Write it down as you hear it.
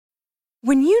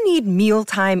When you need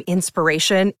mealtime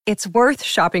inspiration, it's worth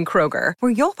shopping Kroger,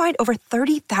 where you'll find over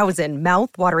 30,000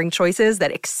 mouth-watering choices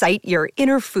that excite your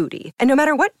inner foodie. And no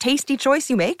matter what tasty choice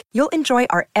you make, you'll enjoy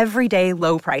our everyday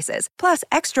low prices, plus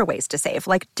extra ways to save,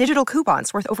 like digital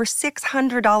coupons worth over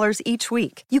 $600 each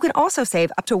week. You can also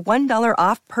save up to $1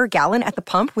 off per gallon at the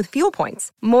pump with fuel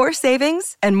points. More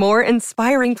savings and more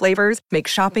inspiring flavors make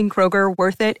shopping Kroger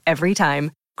worth it every time.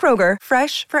 Kroger,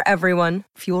 fresh for everyone.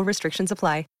 Fuel restrictions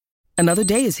apply. Another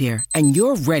day is here, and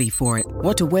you're ready for it.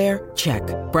 What to wear? Check.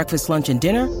 Breakfast, lunch, and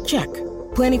dinner? Check.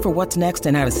 Planning for what's next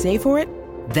and how to save for it?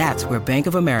 That's where Bank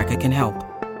of America can help.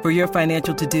 For your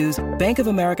financial to-dos, Bank of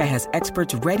America has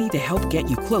experts ready to help get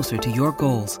you closer to your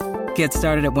goals. Get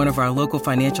started at one of our local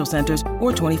financial centers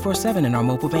or 24/7 in our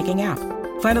mobile banking app.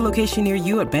 Find a location near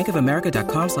you at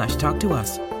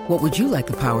bankofamerica.com/talktous. What would you like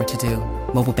the power to do?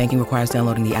 Mobile banking requires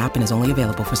downloading the app and is only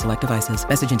available for select devices.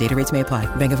 Message and data rates may apply.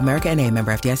 Bank of America N.A.,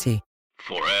 member FDIC.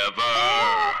 Forever.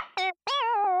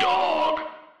 Dog.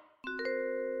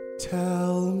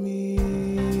 Tell me,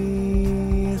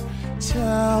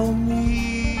 tell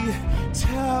me,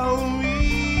 tell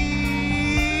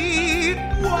me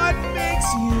what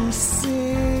makes you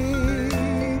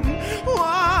sing?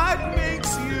 What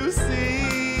makes you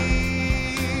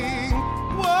sing?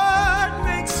 What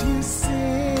makes you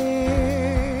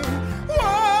sing?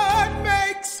 What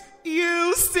makes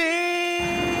you sing?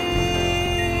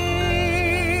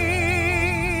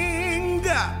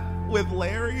 With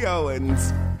Larry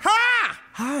Owens. Ha!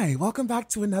 Hi, welcome back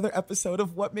to another episode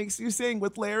of What Makes You Sing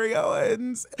with Larry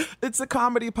Owens. It's a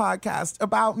comedy podcast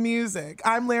about music.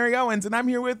 I'm Larry Owens, and I'm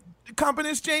here with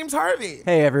accompanist James Harvey.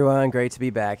 Hey everyone, great to be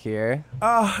back here.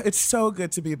 Oh, it's so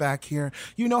good to be back here.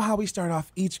 You know how we start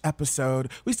off each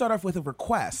episode. We start off with a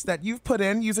request that you've put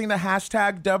in using the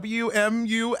hashtag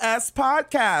WMUS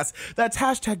podcast. That's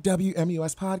hashtag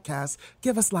WMUS podcast.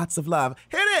 Give us lots of love.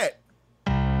 Hit it!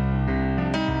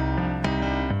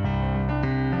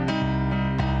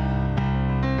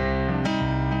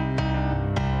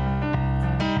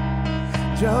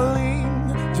 Jolene,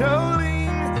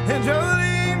 Jolene, and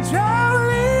Jolene,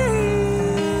 Jolene,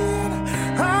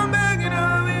 I'm begging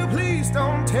of you, please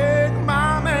don't take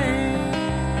my man.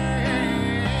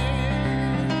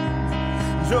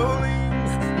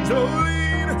 Jolene,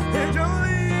 Jolene, and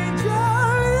Jolene,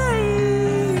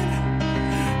 Jolene,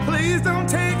 please don't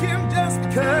take him just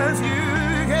because you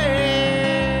can.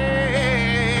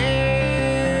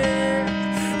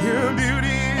 Your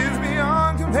beauty is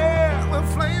beyond compare, the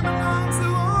flame belongs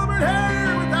to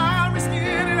hair with ivory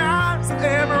skin and eyes of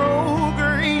emerald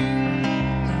green.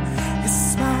 Your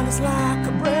smile is like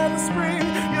a breath of spring.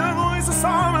 Your voice is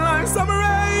summer like summer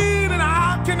rain. And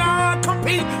I cannot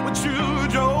compete with you,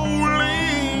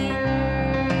 Jolene.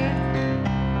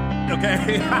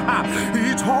 Okay,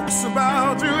 he talks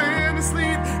about you in his sleep,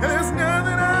 and there's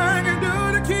nothing I can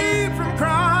do to keep from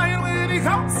crying when he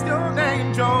calls your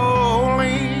name,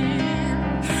 Jolene.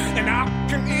 And I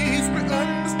can easily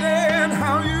understand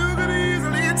how you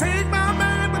take my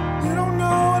man, but you don't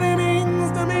know what it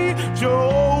means to me.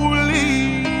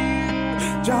 Jolene,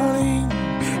 Jolene,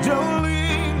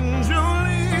 Jolene,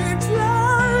 Jolene,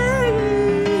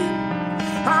 Jolene,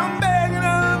 I'm begging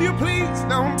of you, please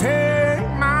don't take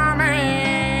my man.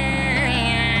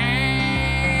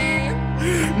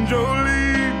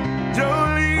 Jolene,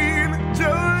 Jolene,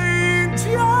 Jolene,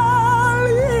 Jolene,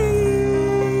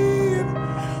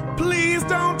 please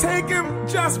don't take him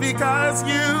just because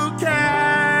you can.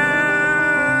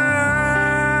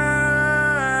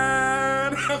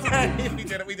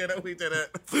 We did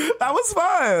it. That was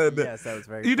fun. Yes, that was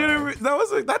very You fun. did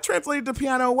it. That translated to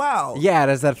piano well. Yeah, it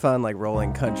has that fun, like,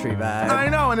 rolling country vibe. I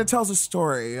know, and it tells a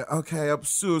story. Okay,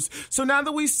 obsuse. So now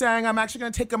that we sang, I'm actually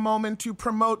going to take a moment to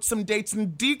promote some dates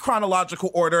in dechronological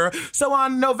order. So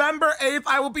on November 8th,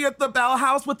 I will be at the Bell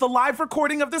House with the live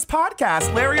recording of this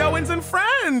podcast, Larry Owens and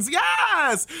Friends.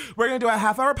 Yes! We're going to do a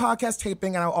half-hour podcast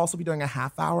taping, and I'll also be doing a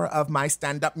half-hour of my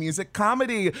stand-up music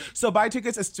comedy. So buy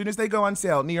tickets as soon as they go on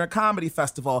sale. New York Comedy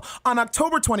Festival on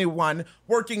October 21,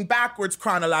 working backwards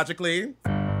chronologically.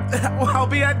 I'll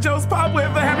be at Joe's Pub with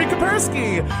Henry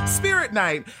Kapersky, Spirit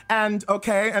Night, and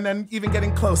then even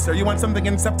getting closer. You want something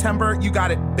in September? You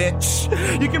got it,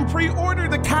 bitch. You can pre-order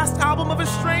the cast album of A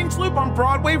Strange Loop on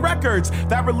Broadway Records.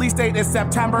 That release date is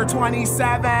September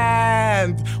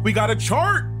 27th. We got a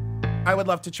chart. I would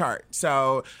love to chart.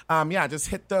 So, just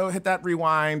hit that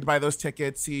rewind, buy those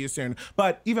tickets, see you soon.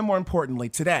 But even more importantly,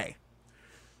 today,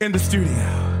 in the studio,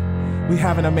 we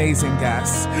have an amazing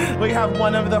guest. We have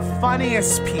one of the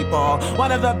funniest people,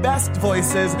 one of the best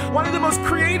voices, one of the most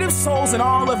creative souls in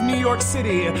all of New York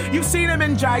City. You've seen him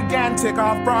in Gigantic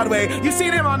off Broadway. You've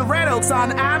seen him on Red Oaks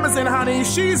on Amazon, honey.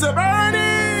 She's a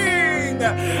burning.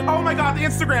 Oh my God, the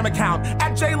Instagram account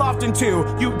at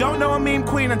JLofton2. You don't know a meme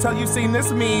queen until you've seen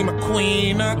this meme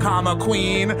queen, comma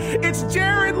queen. It's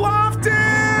Jared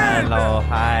Lofton. Hello,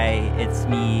 hi, it's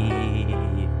me.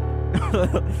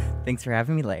 Thanks for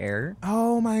having me, Lair.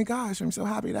 Oh my gosh, I'm so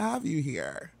happy to have you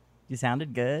here. You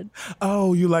sounded good.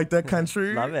 Oh, you like that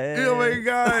country? Love it. Oh my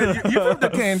God, you're from the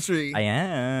country. I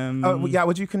am. Oh yeah,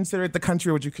 would you consider it the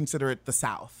country or would you consider it the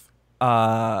South?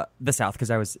 The South, because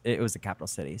it was the capital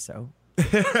city, so.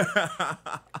 I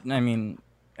mean,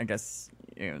 I guess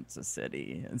it's a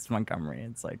city. It's Montgomery.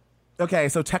 It's like. Okay,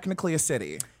 so technically a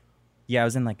city. Yeah, I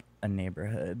was in like a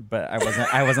neighborhood, but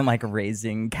I wasn't like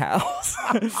raising cows.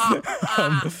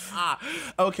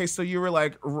 Okay, so you were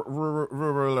like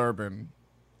rural urban.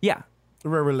 Yeah,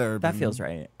 Rural urban. that feels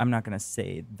right. I'm not gonna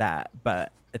say that,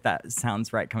 but if that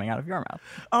sounds right coming out of your mouth.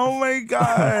 Oh my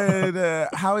God.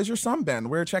 How has your son been?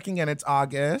 We're checking in. It's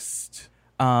August.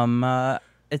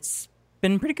 It's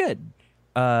been pretty good.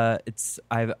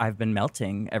 I've been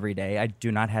melting every day. I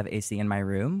do not have AC in my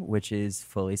room, which is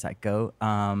fully psycho.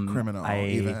 Criminal,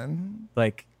 even.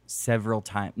 Like several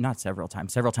times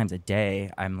a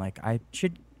day, I'm like, I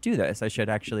should do this. I should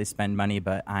actually spend money,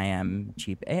 but I am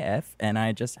cheap AF and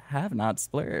I just have not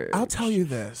splurged. I'll tell you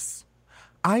this.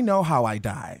 I know how I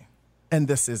die, and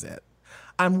this is it.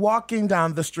 I'm walking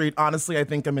down the street. Honestly, I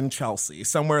think I'm in Chelsea,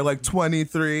 somewhere like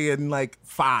 23 and like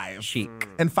 5. Chic.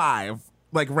 And 5,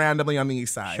 like randomly on the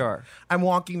east side. Sure. I'm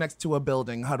walking next to a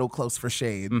building, huddled close for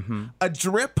shade. A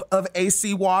drip of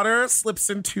AC water slips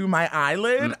into my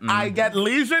eyelid. I get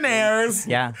Legionnaires.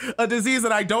 Yeah. A disease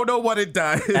that I don't know what it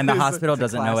does. And the hospital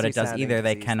doesn't know what it does classy either.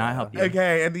 They sounding cannot disease, help you.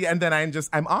 Okay, and then I'm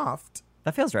offed.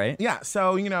 That feels right. Yeah,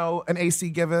 so, an AC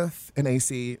giveth, an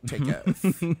AC taketh.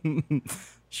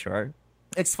 Sure.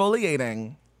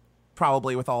 Exfoliating,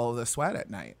 probably with all of the sweat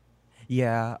at night.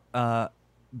 Yeah.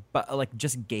 But like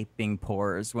just gaping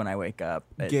pores when I wake up.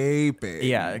 Gaping.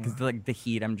 Yeah, because like the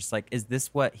heat, I'm just like, is this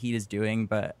what heat is doing?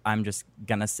 But I'm just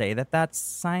gonna say that that's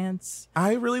science.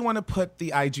 I really want to put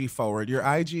the IG forward. Your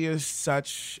IG is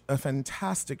such a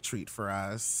fantastic treat for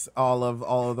us, all of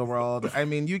the world. I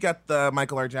mean, you get the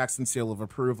Michael R. Jackson seal of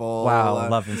approval. Wow,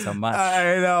 love him so much.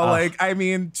 I know, to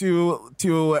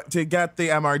get the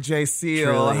MRJ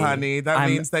seal, Truly. honey, that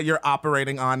means that you're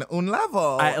operating on un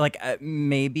level.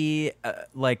 Maybe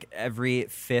like every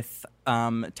 5th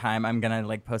time I'm gonna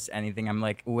like post anything, I'm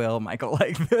like, will Michael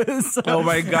like this? Oh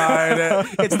my God.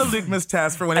 It's the litmus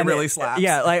test for when it really slaps.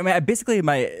 Yeah, like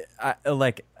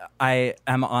I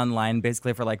am online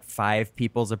basically for like 5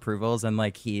 people's approvals, and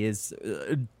like he is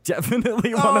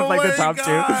definitely one of like the top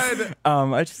God. 2.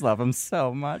 I just love him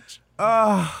so much.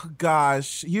 Oh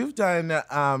gosh, you've done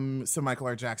some Michael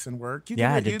R. Jackson work. You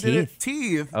Yeah, I did did Teeth.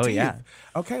 Teeth. Oh, Teeth. yeah.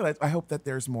 Okay, I hope that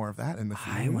there's more of that in the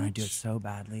future. I want to do it so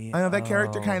badly. I know that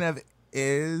character kind of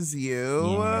is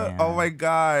you. Yeah. Oh my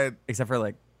God. Except for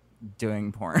like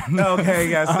doing porn.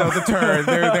 Okay, yes, no, the turn.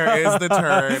 There is the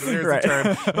turn. There's Right. the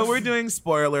turn. But we're doing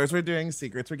spoilers. We're doing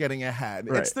secrets. We're getting ahead.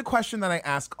 Right. It's the question that I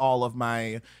ask all of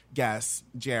my guests,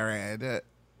 Jared.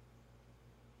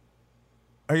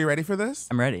 Are you ready for this?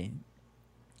 I'm ready.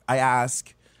 I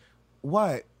ask,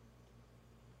 what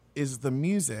is the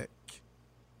music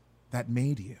that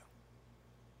made you?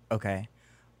 Okay.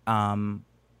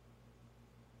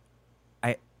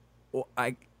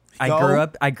 I Go. grew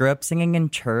up singing in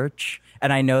church,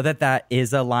 and I know that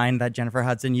is a line that Jennifer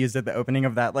Hudson used at the opening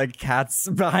of that like Cats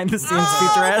behind the scenes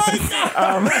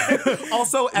featurette.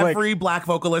 Also, every black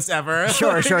vocalist ever.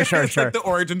 Sure. It's like the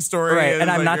origin story. Right, is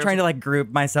and I'm like not your- trying to like group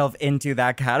myself into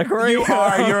that category.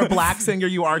 You're a black singer.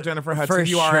 You are Jennifer Hudson. For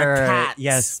you sure. are a cat.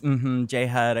 Yes. J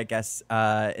Hud, I guess.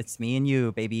 It's me and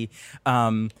you, baby.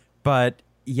 But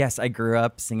yes, I grew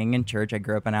up singing in church. I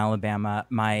grew up in Alabama.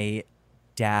 My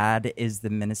dad is the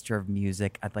minister of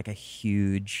music at like a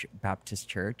huge Baptist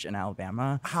church in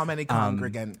Alabama. How many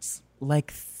congregants?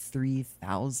 Like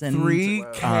 3,000.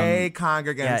 3K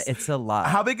congregants. Yeah, it's a lot.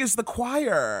 How big is the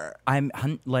choir? I'm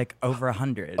like over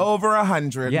 100. Over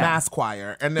 100. Yeah. Mass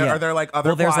choir. And Yeah. are there like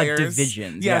other Well, there's, like, choirs?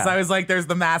 divisions, Yes, yeah. I was like, there's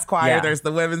the mass choir, Yeah. there's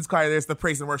the women's choir, there's the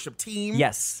praise and worship team.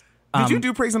 Yes. Did you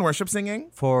do praise and worship singing?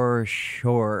 For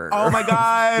sure. Oh my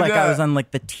God. Like I was on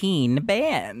like the teen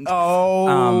band.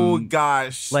 Oh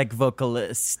gosh. Like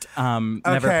vocalist. Never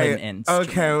played an instrument.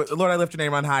 Okay, Lord, I lift your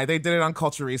name on high. They did it on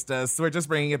Culturistas, so we're just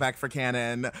bringing it back for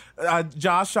canon.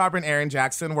 Josh Schaber and Aaron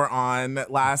Jackson were on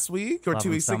last week or Love 2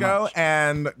 them weeks so ago, much.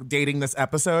 and dating this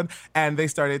episode, and they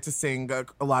started to sing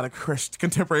a lot of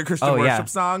contemporary Christian Oh, yeah. worship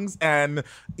songs, and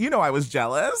I was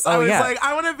jealous. I was yeah. like,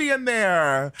 I want to be in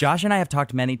there. Josh and I have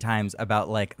talked many times about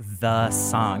like the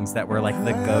songs that were like the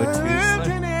Lift go-tos. your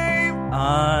Like, name.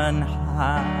 on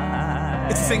high.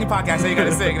 It's a singing podcast, so you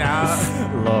gotta sing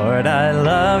now. Lord, I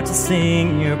love to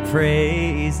sing your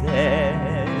praises.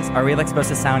 Are we like supposed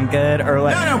to sound good or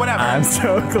like? No, whatever. I'm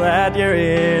so glad you're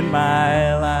in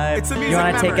my life. It's a music You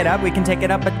want to take memory. it up? We can take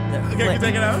it up. But, Okay, you can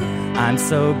take it out. I'm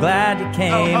so glad you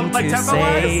came like to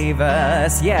tempo-wise? save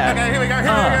us. Yeah. Okay, here we go.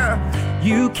 Here we go.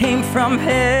 You came from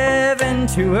heaven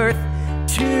to earth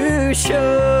to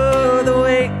show the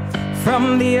way,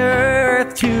 from the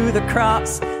earth to the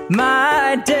cross,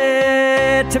 my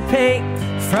debt to pay,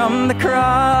 from the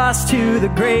cross to the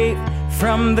grave,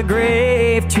 from the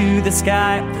grave to the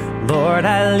sky. Lord,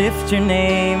 I lift your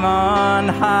name on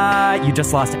high. You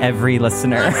just lost every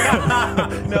listener.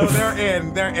 No, they're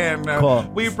in. They're in. Cool.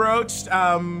 We broached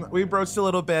a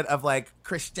little bit of like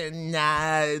Christian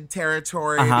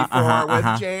territory before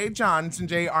with Jay Johnson,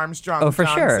 Jay Armstrong. Oh, for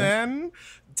sure. Johnson,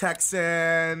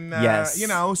 Texan. Yes.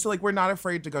 So like we're not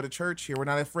afraid to go to church here. We're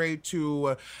not afraid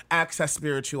to access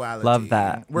spirituality. Love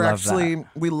that. We're Love actually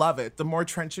we love it. The more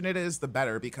trenchant it is, the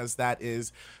better, because that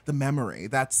is the memory.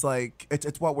 That's like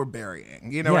it's what we're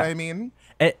burying. You know what Yeah. I mean?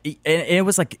 It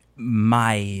was like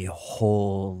my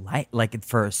whole life, like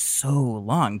for so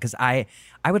long, because I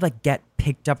would like get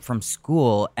picked up from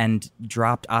school and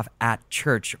dropped off at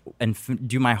church and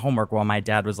do my homework while my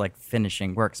dad was like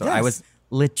finishing work. So I Yes. was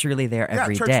literally there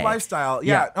every church day. lifestyle.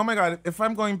 Yeah. Oh my God. If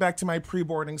I'm going back to my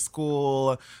pre-boarding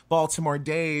school Baltimore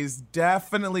days,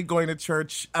 definitely going to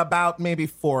church about maybe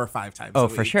 4 or 5 times. Oh, a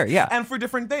for week. sure, yeah. And for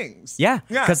different things. Yeah,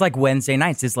 Yeah. because like Wednesday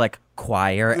nights is like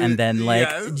choir and then like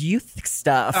Yes. youth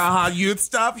stuff. Youth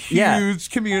stuff. Huge Yeah.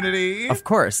 community. Of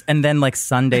course. And then like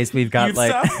Sundays we've got Youth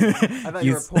like stuff? I thought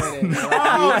you were pointing.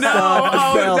 Oh,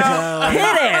 no.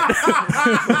 hit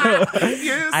it.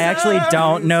 Youth I actually stuff.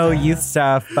 don't know youth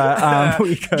stuff, but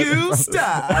we could. You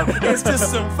stuff. It's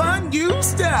just some fun you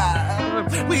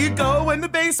stuff. We go in the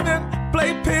basement,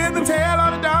 play pin the tail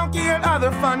on a donkey and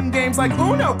other fun games like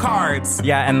Uno cards.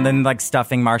 Yeah, and then like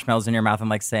stuffing marshmallows in your mouth and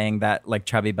like saying that like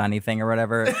chubby bunny thing or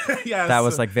whatever. Yes. That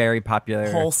was like very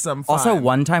popular. Wholesome Also, fun.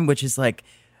 one time, which is like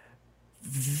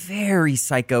very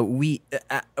psycho, we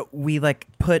like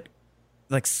put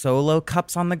like solo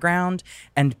cups on the ground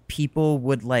and people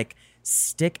would like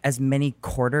stick as many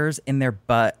quarters in their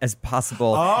butt as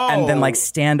possible and then like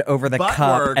stand over the Butt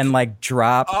cup work. and like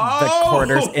drop the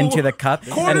quarters into the cup.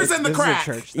 Quarters And- in the This is a crack.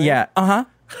 church thing. Yeah,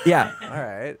 yeah.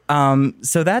 All right.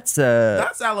 So that's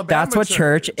Alabama that's what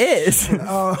church is.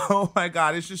 Oh my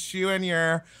God, it's just you and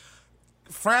your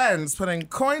friends putting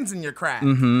coins in your crack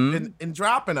and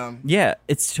dropping them. Yeah,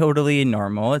 it's totally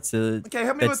normal. It's a Okay,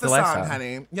 hit me it's with the lifestyle. song,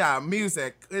 honey. Yeah,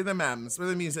 music. We're the memes. We're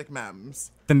the music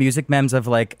memes. The music memes of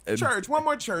like Church. One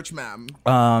more church mem.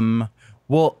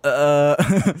 well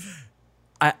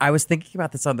I was thinking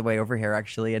about this on the way over here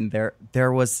actually, and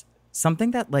there was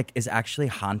something that like is actually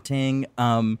haunting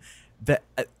that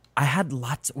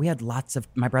we had lots of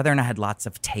my brother and I had lots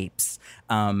of tapes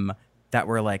that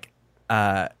were like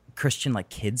Christian like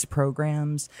kids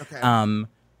programs. Okay.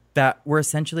 That were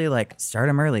essentially like start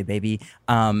 'em early, baby.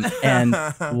 And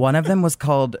one of them was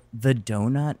called The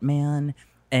Donut Man,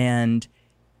 and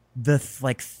the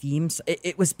like themes.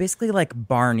 It was basically like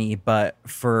Barney, but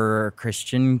for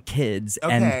Christian kids.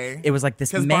 Okay. And it was like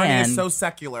this Because man. Barney is so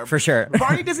secular. For sure.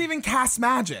 Barney doesn't even cast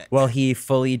magic. Well, he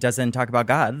fully doesn't talk about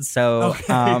God, so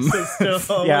So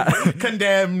still yeah.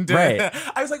 condemned. Right.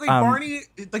 I was like Barney,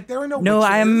 like there are no no, witches.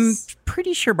 I'm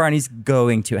pretty sure Barney's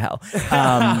going to hell.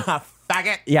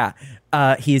 Faggot. Yeah,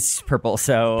 he's purple,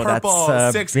 so Purple,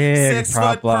 that's a big 6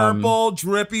 problem. foot purple,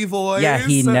 drippy voice. Yeah,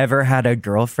 he never had a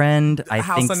girlfriend. I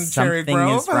House think on Cherry something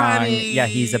Grove, is wrong. honey. Yeah,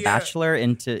 he's a bachelor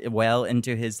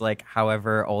into his like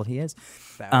however old he is.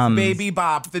 Baby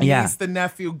Bop, the yeah. niece, the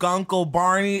nephew, Gunkle.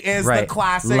 Barney is Right, the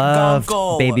classic loved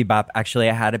Gunkle. Baby Bop. Actually,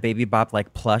 I had a Baby Bop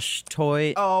like plush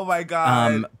toy. Oh my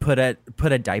God. Put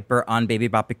a diaper on Baby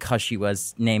Bop because she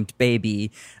was named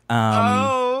Baby.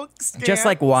 Just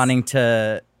like scams. wanting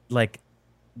to like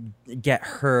get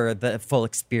her the full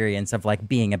experience of like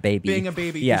being a baby. Being a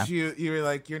baby, Yeah. because you're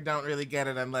like, you don't really get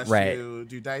it unless Right. you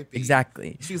do diaper.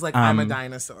 Exactly. She's like, I'm a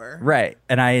dinosaur. Right.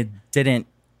 And I didn't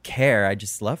care. I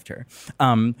just loved her.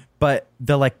 But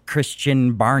the like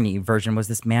Christian Barney version was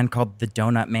this man called the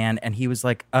Donut Man, and he was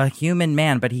like a human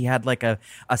man, but he had like a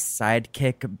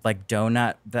sidekick like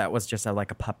donut that was just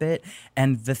like a puppet.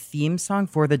 And the theme song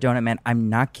for the Donut Man, I'm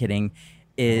not kidding,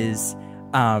 is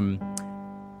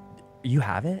you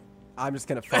have it? I'm just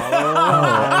gonna follow.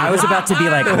 I was about to be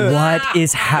like, what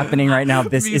is happening right now?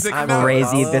 This Music is notes.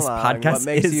 crazy. Follow This along. podcast What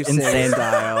makes is you sing insane.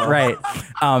 style? Right.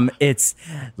 It's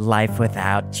life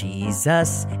without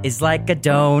Jesus is like a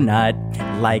donut,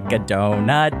 like a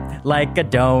donut, like a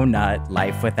donut.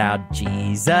 Life without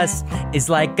Jesus is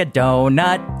like a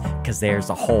donut, 'cause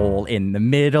there's a hole in the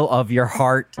middle of your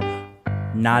heart.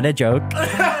 Not a joke.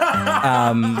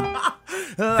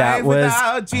 That Life was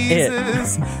without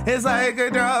Jesus is like a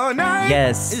donut.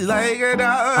 Yes. It's like a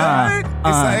donut. It's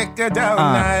like a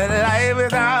donut. Life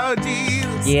without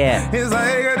Jesus. Yeah. It's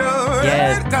like a donut.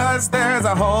 Yes. 'Cause there's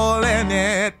a hole in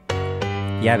it.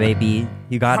 Yeah, baby.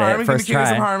 You got Harmony, it. First can you give me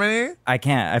try. some harmony? I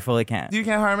can't. I fully can't. You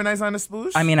can't harmonize on the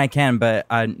spoosh? I mean, I can, but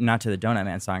not to the Donut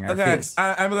Man song. I okay. refuse.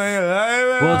 I'm going.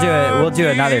 We'll do it. We'll do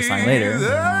another song later. Jesus.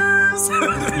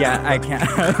 Yeah, I can't.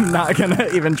 I'm not gonna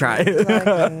even try.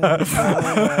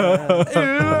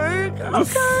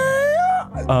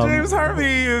 Okay. James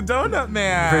Harvey, Donut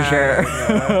Man. For sure.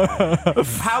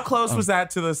 How close was that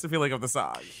to the feeling of the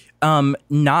song?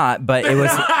 Not, but it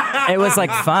was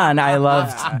like fun. I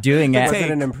loved doing it. Was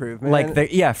it an improvement? Like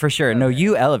yeah, for sure. No,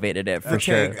 you elevated it for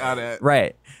sure. Okay, got it.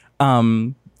 Right.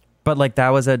 But like that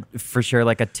was for sure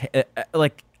like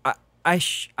like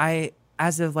I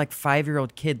as a like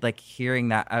 5-year-old kid, like hearing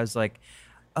that, I was like,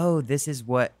 oh, this is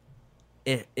what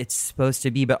it's supposed to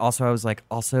be. But also I was like,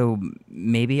 also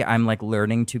maybe I'm like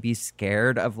learning to be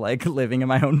scared of like living in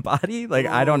my own body. Like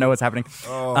I don't know what's happening.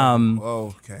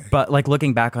 Okay. But like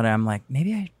looking back on it, I'm like,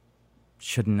 maybe I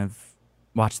shouldn't have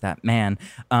watched that man.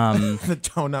 The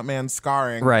Donut Man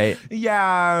scarring. Right.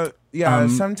 Yeah.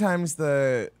 Sometimes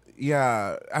when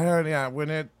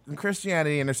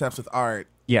Christianity intercepts with art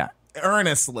Yeah.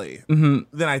 earnestly, then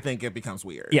I think it becomes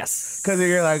weird. Yes. Because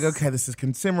you're like, okay, this is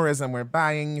consumerism. We're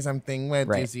buying something. What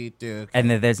Right. does it do? And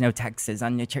then there's no taxes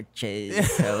on your churches,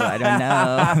 so I don't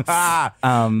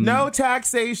know. No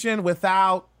taxation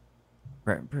without.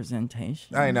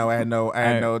 Representation. I know. I had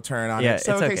no turn on yeah, it.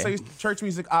 So it's so okay. church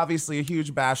music, obviously a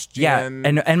huge bastion. Yeah,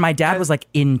 and my dad was like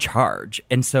in charge,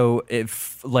 and so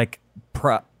if like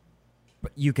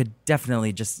you could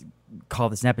definitely just call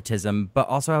this nepotism, but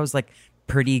also I was like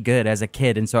pretty good as a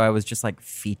kid, and so I was just like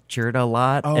featured a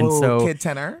lot, and so kid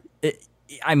tenor.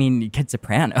 I mean, kid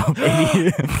soprano,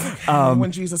 baby.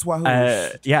 When Jesus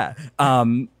wahoosh. Yeah.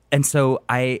 And so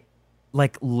I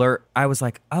like I was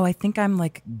like, oh, I think I'm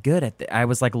like good at I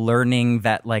was like learning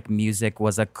that like music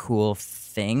was a cool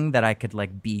thing that I could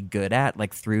like be good at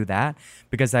like through that,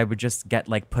 because I would just get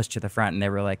like pushed to the front and they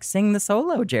were like, sing the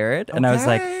solo, Jared. And I was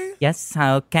like, yes,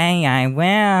 okay, I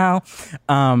will.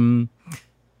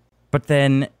 But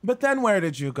then where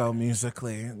did you go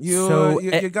musically?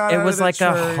 It got was like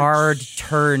church. a hard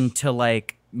turn to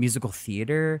like musical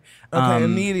theater. Okay,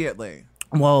 immediately.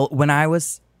 Well, when I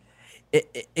was,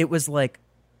 it was like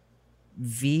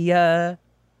via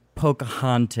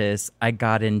Pocahontas, I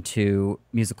got into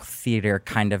musical theater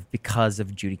kind of because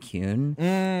of Judy Kuhn.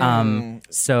 Kuhn.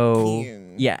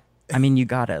 Yeah. I mean, you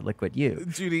gotta liquid you.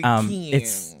 Judy Kuhn.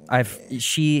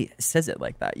 She says it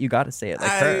like that. You gotta say it like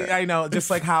her. I know, just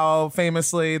like how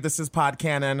famously, this is pod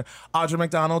canon, Audra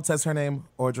McDonald says her name,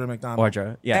 Audra McDonald.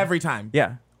 Audra, yeah. Every time.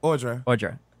 Yeah. Audra.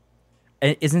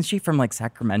 Isn't she from like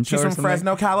Sacramento? She's or from something?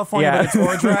 Fresno, California, Yeah. but it's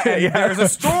Audra. And Yeah. there's a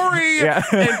story Yeah.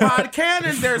 in pod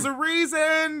canon. There's a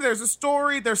reason. There's a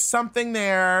story. There's something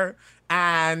there.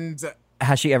 And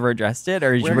Has she ever addressed it,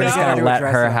 or We're we're just gonna gonna let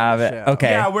address her it on have the it? show.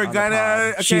 Okay. yeah, we're On the gonna. pod.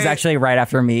 Okay. She's actually right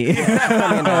after me. November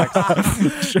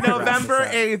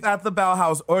 8th at the Bell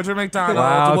House. Audra McDonald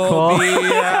Wow, will cool. be.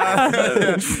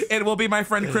 It will be my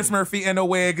friend Chris Murphy in a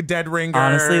wig, dead ringer.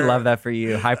 Honestly, love that for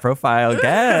you. High profile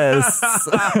guests.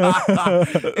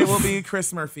 It will be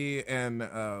Chris Murphy in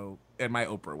my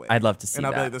Oprah wig. I'd love to see And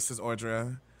I'll be that. like, this is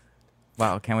Audra.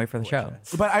 Wow, can't wait for the show.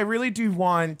 But I really do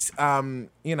want, I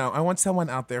want someone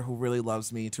out there who really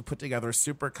loves me to put together a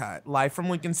supercut. Live from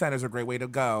Lincoln Center is a great way to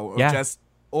go. Or Yeah. just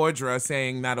Audra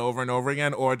saying that over and over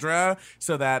again, Audra,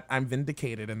 so that I'm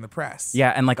vindicated in the press.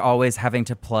 Yeah, and like always having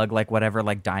to plug like whatever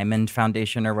like Diamond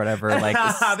Foundation or whatever like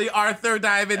The Arthur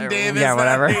Diamond Davis. yeah,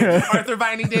 whatever. Arthur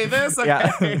Vining Davis. Okay.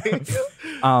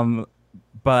 Yeah.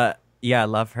 But yeah,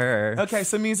 love her. Okay,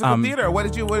 so musical theater. What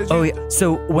did you? Oh yeah.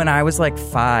 So when I was like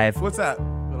 5, What's that?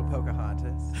 Little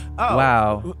Pocahontas. Oh,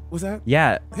 wow. Was that?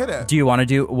 Yeah. Hit it. Do you want to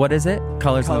do what is it?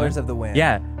 Colors Colors of the Wind.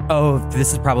 Yeah. Oh,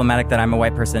 this is problematic that I'm a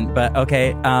white person, but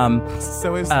okay.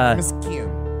 So is Miss Kim.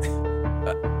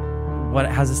 What?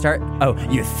 How's it start? Oh,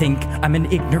 you think I'm an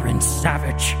ignorant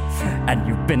savage, and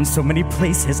you've been so many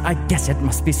places. I guess it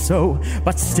must be so,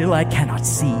 but still I cannot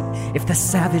see if the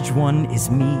savage one is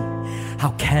me.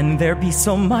 How can there be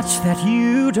so much that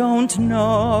you don't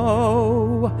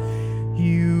know?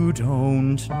 You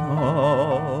don't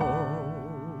know.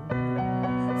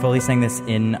 Fully sang this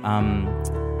in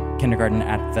kindergarten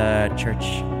at the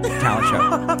church talent show.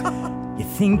 You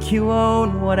think you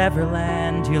own whatever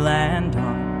land you land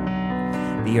on.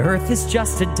 The earth is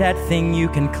just a dead thing you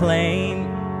can claim.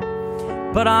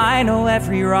 But I know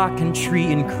every rock and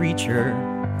tree and creature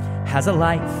has a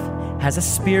life, has a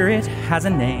spirit, has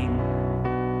a name.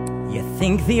 You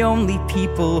think the only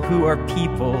people who are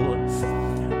people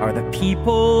are the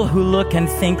people who look and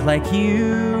think like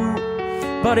you.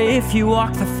 But if you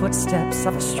walk the footsteps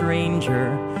of a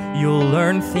stranger, you'll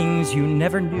learn things you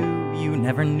never knew.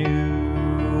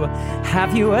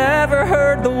 Have you ever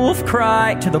heard the wolf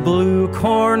cry to the blue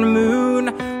corn moon?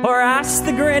 Or ask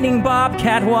the grinning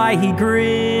bobcat why he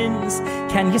grins?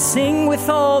 Can you sing with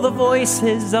all the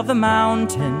voices of the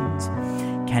mountains?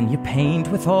 Can you paint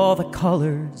with all the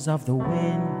colors of the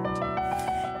wind?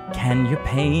 Can you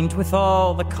paint with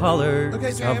all the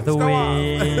colors of the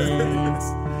wind?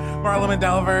 Marla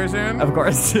Mandel version. Of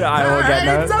course, I will get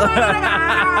notes.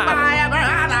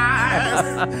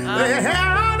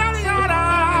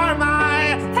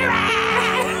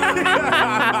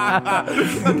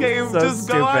 Okay, So just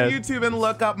go on stupid. YouTube and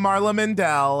look up Marla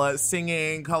Mandel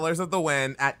singing Colors of the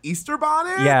Wind at Easter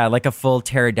Bonnet. Yeah, like a full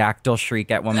pterodactyl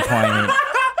shriek at one point.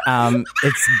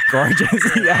 It's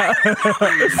gorgeous. Yeah.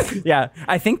 Yeah.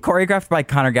 I think choreographed by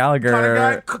Conor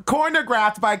Gallagher.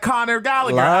 Choreographed by Conor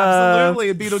Gallagher. Love.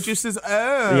 Absolutely. Beetlejuice's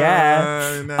own.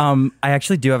 Yeah. I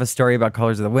actually do have a story about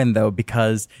Colors of the Wind though,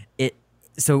 because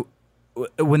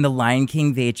when the Lion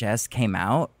King VHS came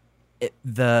out,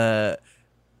 the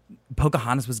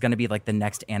Pocahontas was going to be like the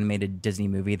next animated Disney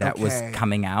movie that was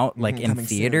coming out, like in Coming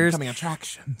soon. theaters. Coming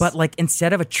attractions. But like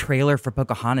instead of a trailer for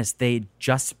Pocahontas, they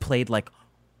just played like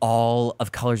all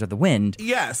of Colors of the Wind.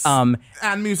 Yes. Um,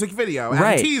 and music video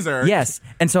right. and teaser. Yes.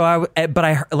 And so I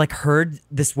like heard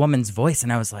this woman's voice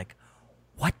and I was like,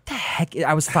 what the heck?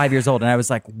 I was 5 years old and I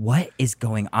was like, what is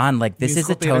going on? Like, this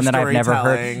Musical is a tone that I've never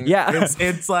heard. storytelling. Yeah.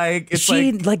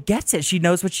 She She gets it. She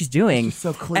knows what she's doing. She's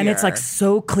so And it's like clear.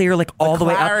 so clear, like all the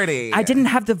way clarity. up. I didn't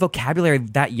have the vocabulary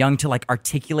that young to like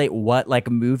articulate what like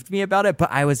moved me about it,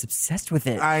 but I was obsessed with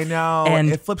it. I know.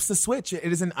 And it flips the switch. It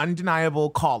is an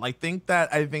undeniable call. I think that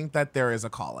there is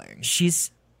a calling. she's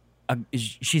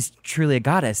truly a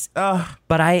goddess.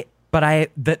 But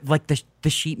the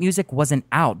sheet music wasn't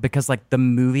out because like the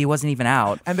movie wasn't even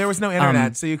out. And there was no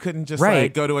internet, so you couldn't just right.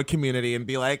 like go to a community and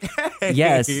be like, hey.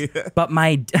 Yes, but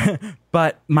my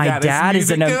dad is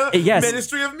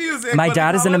Ministry of Music. My but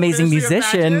dad they is an call it amazing Ministry of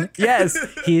musician. Magic. Yes,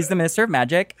 he's the Minister of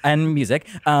Magic and Music.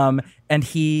 And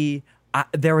he.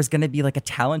 There was going to be like a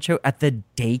talent show at the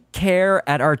daycare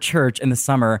at our church in the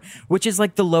summer, which is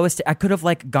like the lowest. I could have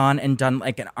like gone and done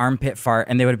like an armpit fart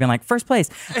and they would have been like first place.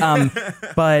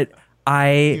 But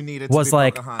I needed to was be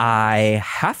like, Pocahontas. I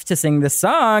have to sing this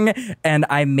song. And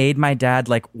I made my dad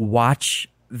like watch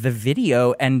the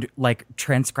video and like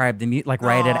transcribe the music, like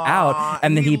write it out.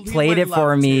 And then he played it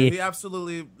for me. He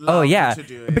absolutely Oh yeah, to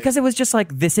do it. because it was just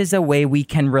like, this is a way we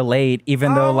can relate,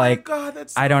 even though like my God,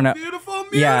 that's so I don't know. beautiful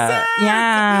music.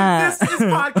 Yeah. This is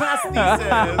podcast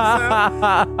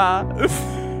thesis.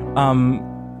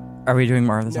 Are we doing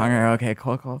more of the song? Okay,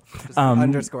 cool. Just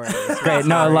underscoring. Great.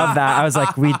 No, I love that. I was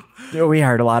like, we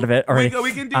heard a lot of it already.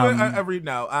 We can do it every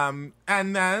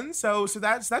and then so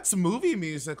that's movie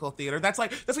musical theater. That's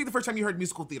like the first time you heard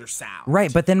musical theater sound.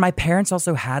 Right, but then my parents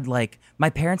also had like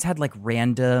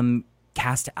random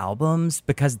cast albums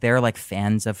because they're like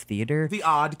fans of theater. The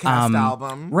odd cast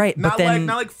album, right? Not but then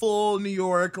not like full New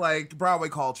York like Broadway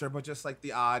culture, but just like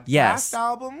the odd Yes. cast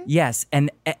album. Yes, and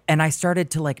I started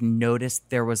to like notice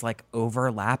there was like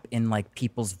overlap in like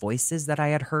people's voices that I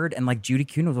had heard, and like Judy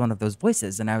Kuhn was one of those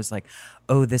voices, and I was like,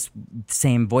 oh, this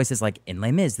same voice is like in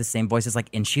Les Mis, the same voice is like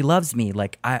in She Loves Me.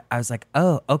 Like I was like,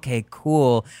 oh, okay,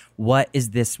 cool. What is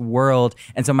this world?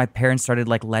 And so my parents started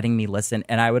like letting me listen,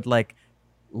 and I would like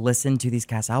listen to these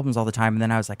cast albums all the time, and then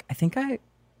I was like, I think I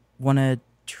want to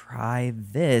try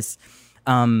this.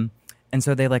 And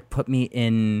so they like put me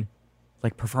in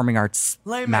like performing arts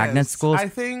Les magnet Mis. schools. I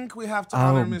think we have to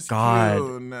honor Miss God.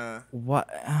 Kuhn. What?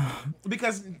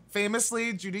 Because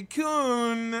famously, Judy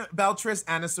Kuhn, Beltris,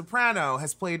 and a soprano,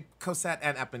 has played Cosette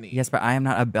and Eponine. Yes, but I am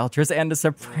not a beltress and a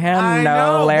soprano, I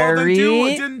know. Larry.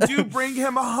 Well, then do bring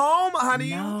him home,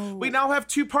 honey. No. We now have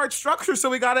 2-part structure, so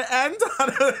we got to end on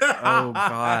it. Oh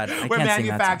God, I We're can't sing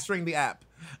that manufacturing the ep.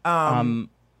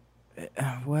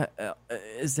 What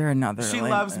is there another? She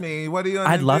like- Loves Me. What are you gonna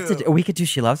I'd love do? to. We could do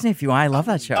She Loves Me if you want. I love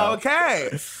that show. Okay.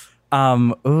 Do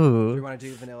you Ooh. want to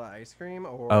do Vanilla Ice Cream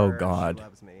or Oh, God. She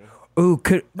Loves Me? Ooh.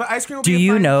 Could. But ice cream will Do be a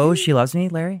you fine know key. She Loves Me,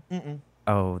 Larry?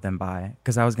 Oh, then bye.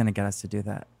 Because I was gonna get us to do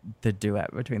that, the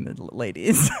duet between the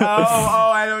ladies. Oh,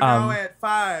 I don't know it.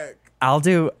 Fuck. I'll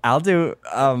do.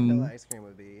 Vanilla Ice Cream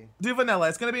would be. Do Vanilla.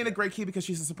 It's gonna be in a great key because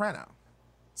she's a soprano,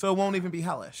 so it won't even be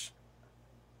hellish.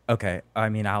 Okay. I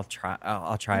mean, I'll try.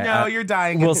 I'll try it. No, you're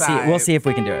dying We'll inside. see. We'll see if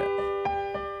we can do it.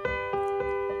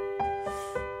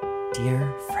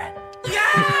 Dear friend.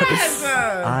 Yes!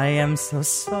 I am so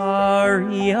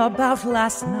sorry about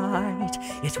last night.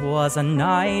 It was a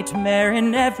nightmare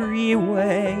in every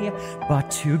way.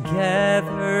 But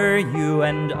together, you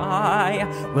and I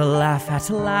will laugh at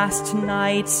last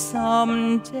night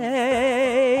someday.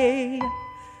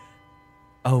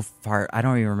 Oh, fart. I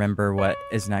don't even remember what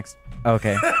is next.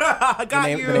 Okay. I got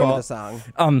The you. name of the song.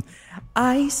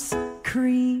 Ice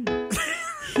cream.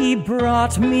 He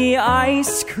brought me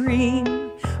ice cream.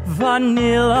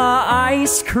 Vanilla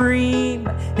ice cream.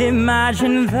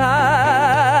 Imagine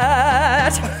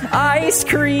that. Ice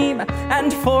cream.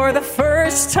 And for the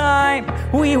first time,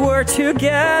 we were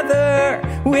together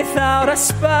without a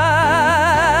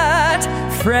spat.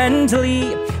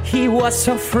 Friendly. He was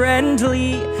so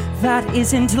friendly. That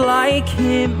isn't like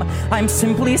him. I'm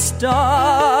simply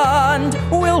stunned.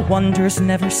 Will wonders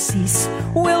never cease?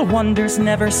 Will wonders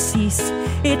never cease?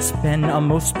 It's been a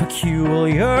most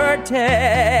peculiar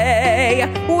day.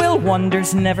 Will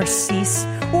wonders never cease?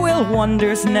 Will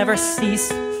wonders never cease?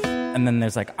 And then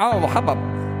there's like, oh, how about...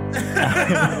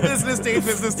 Business, stage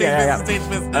business, stage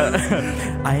business.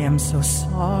 I am so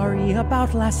sorry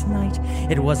about last night.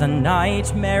 It was a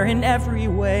nightmare in every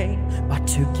way. But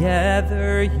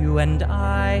together, you and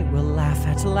I will laugh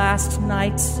at last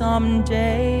night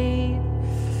someday.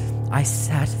 I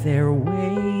sat there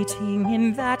waiting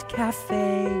in that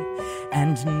cafe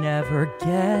and never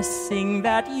guessing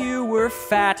that you were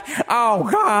fat. Oh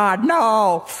God,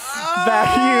 no!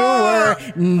 That you were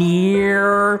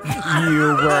near.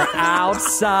 You were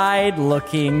outside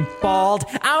looking bald.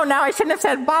 Oh no, I shouldn't have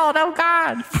said bald. Oh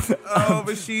God. Oh,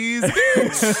 but she's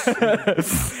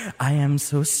I am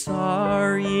so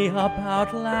sorry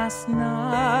about last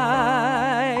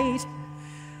night.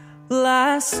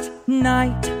 Last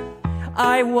night,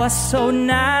 I was so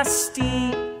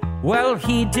nasty. Well,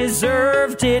 he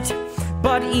deserved it,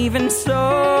 but even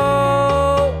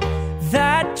so,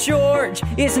 that George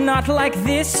is not like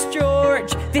this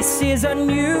George. This is a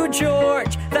new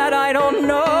George that I don't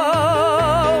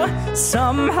know.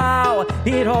 Somehow,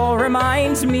 it all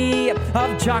reminds me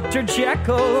of Dr.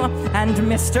 Jekyll and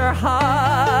Mr.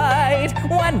 Hyde.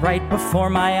 When right before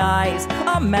my eyes,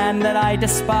 a man that I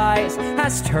despise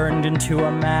has turned into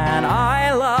a man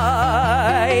I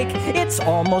like. It's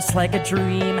almost like a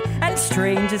dream, and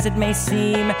strange as it may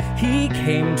seem, he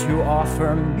came to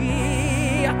offer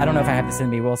me, I don't know if I have this in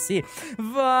me, we'll see,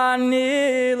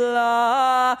 vanilla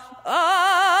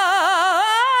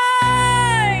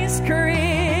ice cream.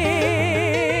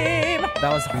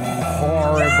 That was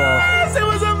horrible. Yes, it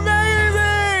was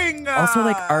amazing. Also,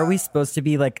 like, are we supposed to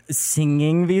be, like,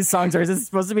 singing these songs, or is it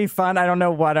supposed to be fun? I don't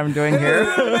know what I'm doing here.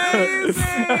 Amazing.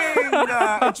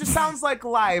 It just sounds like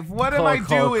life. What am I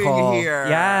doing here?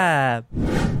 Yeah.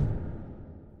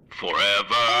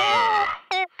 Forever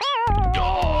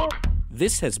Dog.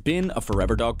 This has been a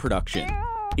Forever Dog production.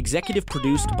 Executive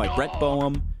produced by Brett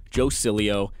Boehm, Joe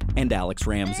Cilio, and Alex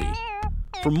Ramsey.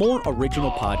 For more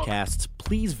original podcasts,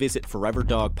 please visit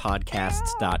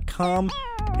foreverdogpodcasts.com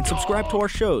and subscribe to our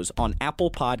shows on Apple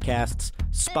Podcasts,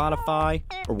 Spotify,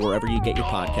 or wherever you get your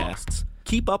podcasts.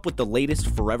 Keep up with the latest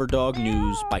Forever Dog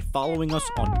news by following us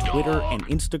on Twitter and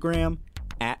Instagram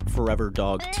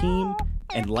 @ForeverDogTeam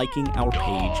and liking our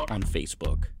page on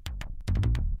Facebook.